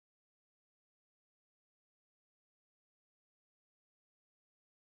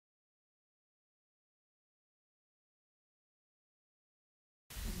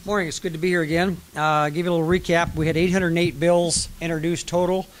Morning. It's good to be here again. Give you a little recap. We had 808 bills introduced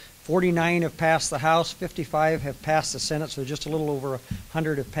total. 49 have passed the House. 55 have passed the Senate, so just a little over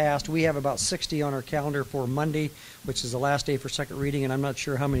 100 have passed. We have about 60 on our calendar for Monday, which is the last day for second reading, and I'm not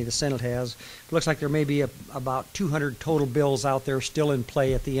sure how many the Senate has. It looks like there may be about 200 total bills out there still in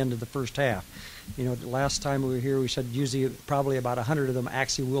play at the end of the first half. You know, the last time we were here, we said usually probably about 100 of them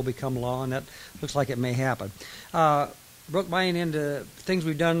actually will become law, and that looks like it may happen. Broke mine into things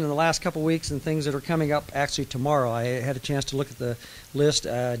we've done in the last couple weeks and things that are coming up actually tomorrow. I had a chance to look at the list.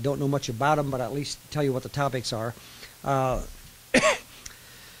 Don't know much about them, but I'll at least tell you what the topics are.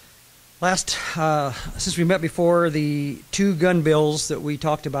 Since we met before, the two gun bills that we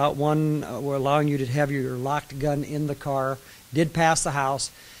talked about, one were allowing you to have your locked gun in the car, did pass the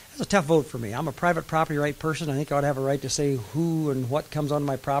House. That's a tough vote for me. I'm a private property right person. I think I ought to have a right to say who and what comes on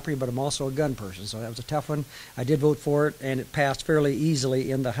my property, but I'm also a gun person, so that was a tough one. I did vote for it, and it passed fairly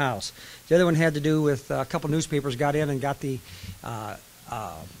easily in the House. The other one had to do with a couple newspapers got in and got the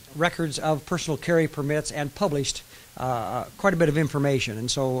records of personal carry permits and published quite a bit of information,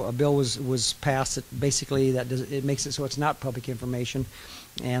 and so a bill was passed that basically it makes it so it's not public information,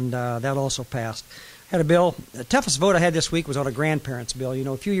 and that also passed. Had a bill. The toughest vote I had this week was on a grandparents bill. You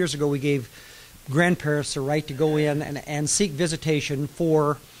know, a few years ago we gave grandparents the right to go in and seek visitation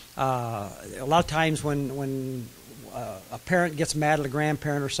for a lot of times when a parent gets mad at a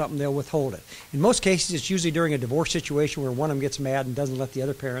grandparent or something, they'll withhold it. In most cases, it's usually during a divorce situation where one of them gets mad and doesn't let the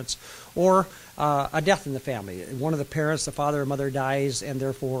other parents, or a death in the family. One of the parents, the father or mother, dies, and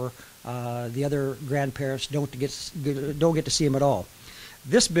therefore the other grandparents don't get to see him at all.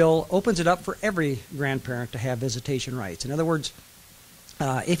 This bill opens it up for every grandparent to have visitation rights. In other words,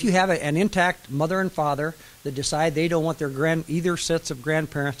 if you have an intact mother and father that decide they don't want either sets of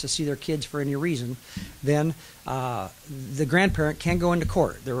grandparents to see their kids for any reason, then the grandparent can go into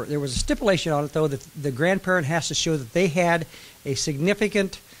court. There was a stipulation on it, though, that the grandparent has to show that they had a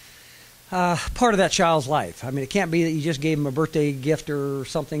significant part of that child's life. I mean, it can't be that you just gave them a birthday gift or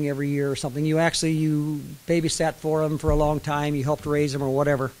something every year or something. You babysat for them for a long time. You helped raise them or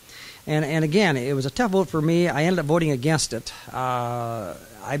whatever. And again, it was a tough vote for me. I ended up voting against it. I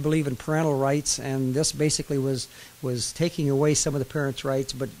believe in parental rights, and this basically was taking away some of the parents'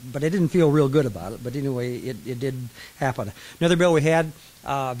 rights, but I didn't feel real good about it. But anyway, it did happen. Another bill we had,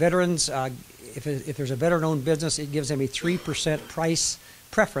 veterans, if there's a veteran-owned business, it gives them a 3% price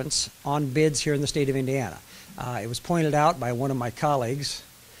preference on bids here in the state of Indiana. It was pointed out by one of my colleagues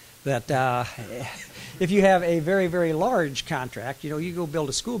that if you have a very, very large contract, you go build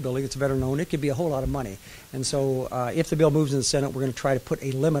a school building that's veteran-owned, it could be a whole lot of money. And so if the bill moves in the Senate, we're going to try to put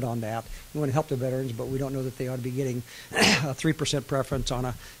a limit on that. We want to help the veterans, but we don't know that they ought to be getting a 3% preference on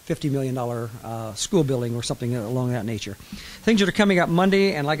a $50 million school building or something along that nature. Things that are coming up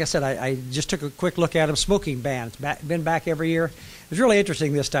Monday, and like I said, I just took a quick look at them. Smoking ban. It's been back every year. It was really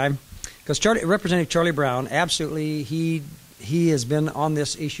interesting this time because Representative Charlie Brown, absolutely, he has been on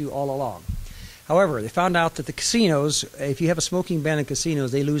this issue all along. However, they found out that the casinos, if you have a smoking ban in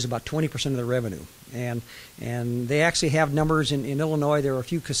casinos, they lose about 20% of their revenue. And they actually have numbers in Illinois. There are a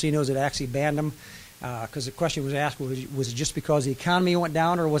few casinos that actually banned them because the question was asked, was it just because the economy went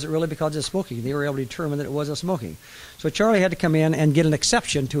down or was it really because of smoking? They were able to determine that it was a smoking. So Charlie had to come in and get an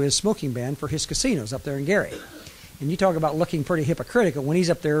exception to his smoking ban for his casinos up there in Gary. And you talk about looking pretty hypocritical when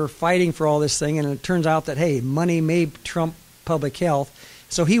he's up there fighting for all this thing, and it turns out that, hey, money may trump public health.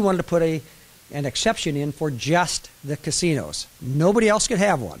 So he wanted to put an exception in for just the casinos. Nobody else could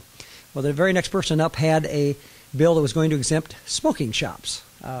have one. Well, the very next person up had a bill that was going to exempt smoking shops.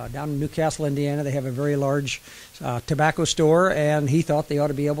 Down in Newcastle, Indiana, they have a very large tobacco store, and he thought they ought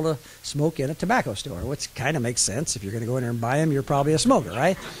to be able to smoke in a tobacco store, which kind of makes sense. If you're going to go in there and buy them, you're probably a smoker,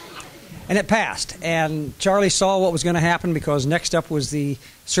 right? And it passed. And Charlie saw what was going to happen because next up was the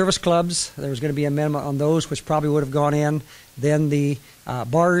service clubs. There was going to be an amendment on those, which probably would have gone in. Then the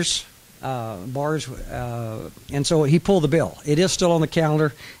bars, and so he pulled the bill. It is still on the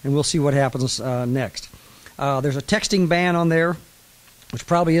calendar, and we'll see what happens next. There's a texting ban on there, which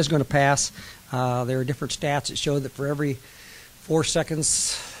probably is going to pass. There are different stats that show that for every 4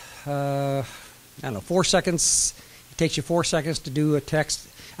 seconds, 4 seconds, it takes you 4 seconds to do a text.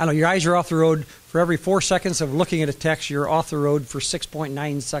 I don't know, your eyes are off the road. For every 4 seconds of looking at a text, you're off the road for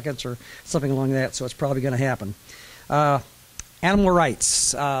 6.9 seconds or something along that, so it's probably going to happen. Animal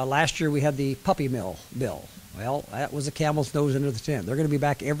rights. Last year we had the puppy mill bill. Well, that was a camel's nose under the tent. They're going to be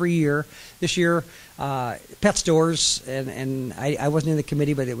back every year. This year, pet stores, and I wasn't in the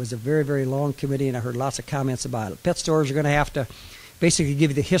committee, but it was a very, very long committee, and I heard lots of comments about it. Pet stores are going to have to basically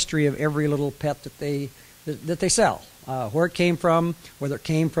give you the history of every little pet that they sell. where it came from, whether it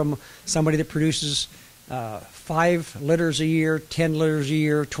came from somebody that produces 5 litters a year, 10 litters a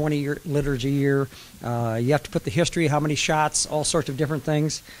year, 20 litters a year. You have to put the history, how many shots, all sorts of different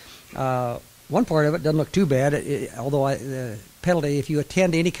things. One part of it doesn't look too bad, although the penalty, if you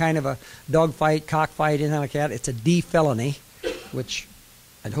attend any kind of a dog fight, cockfight, anything like that, it's a D felony, which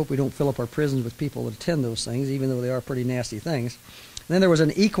I'd hope we don't fill up our prisons with people that attend those things, even though they are pretty nasty things. And then there was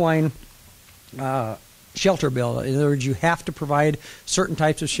an equine shelter bill. In other words, you have to provide certain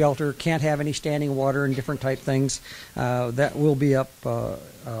types of shelter, can't have any standing water and different type things. That will be up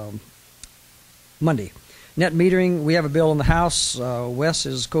Monday. Net metering, we have a bill in the House. Wes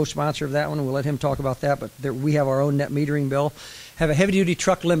is co-sponsor of that one, and we'll let him talk about that, but we have our own net metering bill. Have a heavy-duty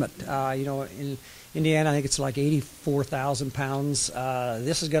truck limit. In Indiana, I think it's like 84,000 pounds.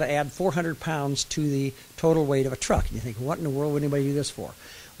 This is going to add 400 pounds to the total weight of a truck. And you think, what in the world would anybody do this for?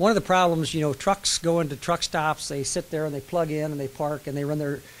 One of the problems, trucks go into truck stops, they sit there and they plug in and they park and they run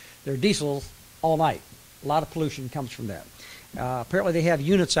their diesel all night. A lot of pollution comes from that. Apparently they have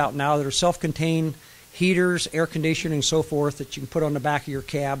units out now that are self-contained heaters, air conditioning, and so forth that you can put on the back of your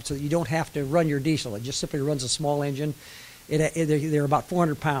cab so that you don't have to run your diesel. It just simply runs a small engine. They're about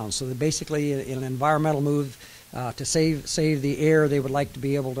 400 pounds, so basically in an environmental move to save the air, they would like to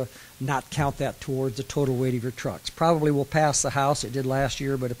be able to not count that towards the total weight of your trucks. Probably will pass the House. It did last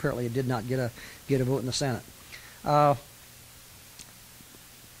year, but apparently it did not get a vote in the Senate.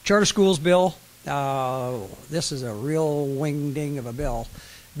 Charter schools bill. This is a real wing-ding of a bill.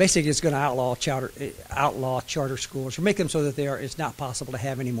 Basically, it's going to outlaw charter schools, or make them so that it's not possible to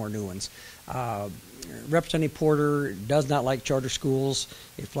have any more new ones. Representative Porter does not like charter schools.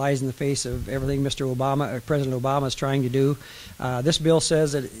 It flies in the face of everything President Obama is trying to do. This bill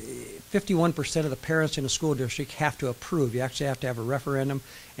says that 51% of the parents in a school district have to approve. You actually have to have a referendum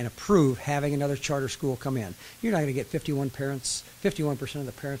and approve having another charter school come in. You're not going to get 51% of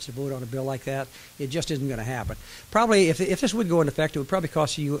the parents to vote on a bill like that. It just isn't going to happen. Probably, if this would go into effect, it would probably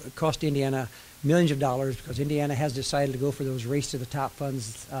cost Indiana millions of dollars, because Indiana has decided to go for those race to the top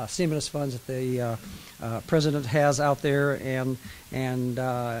funds, stimulus funds that the president has out there, and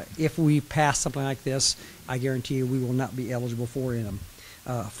if we pass something like this, I guarantee you we will not be eligible for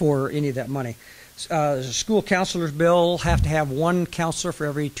any of that money. School counselors bill, have to have one counselor for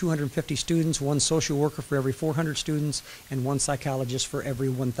every 250 students, one social worker for every 400 students, and one psychologist for every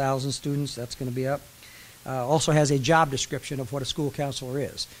 1,000 students. That's going to be up. Also has a job description of what a school counselor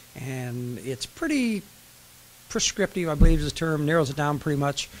is, and it's pretty prescriptive, I believe is the term, narrows it down pretty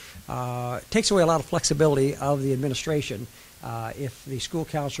much. Takes away a lot of flexibility of the administration if the school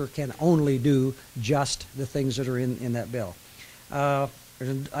counselor can only do just the things that are in that bill.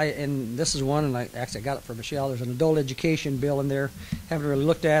 And this is one, and I actually got it from Michelle. There's an adult education bill in there. Haven't really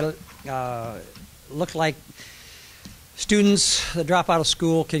looked at it. Looked like students that drop out of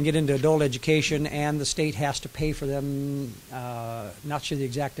school can get into adult education, and the state has to pay for them. Not sure the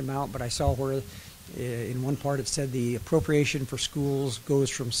exact amount, but I saw where in one part it said the appropriation for schools goes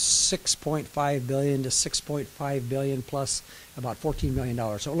from $6.5 billion to $6.5 billion plus about $14 million.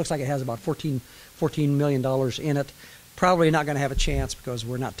 So it looks like it has about $14 million in it. Probably not going to have a chance because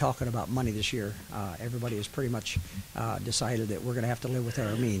we're not talking about money this year. Everybody has pretty much decided that we're going to have to live within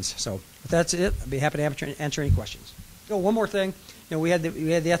our means. So if that's it, I'd be happy to answer any questions. Oh, one more thing. We had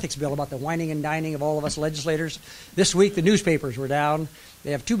the ethics bill about the whining and dining of all of us legislators. This week the newspapers were down.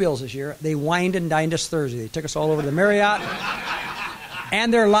 They have 2 bills this year. They wined and dined us Thursday. They took us all over to the Marriott,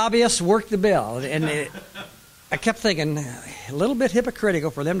 and their lobbyists worked the bill. And I kept thinking, a little bit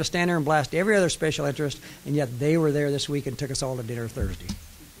hypocritical for them to stand there and blast every other special interest, and yet they were there this week and took us all to dinner Thursday.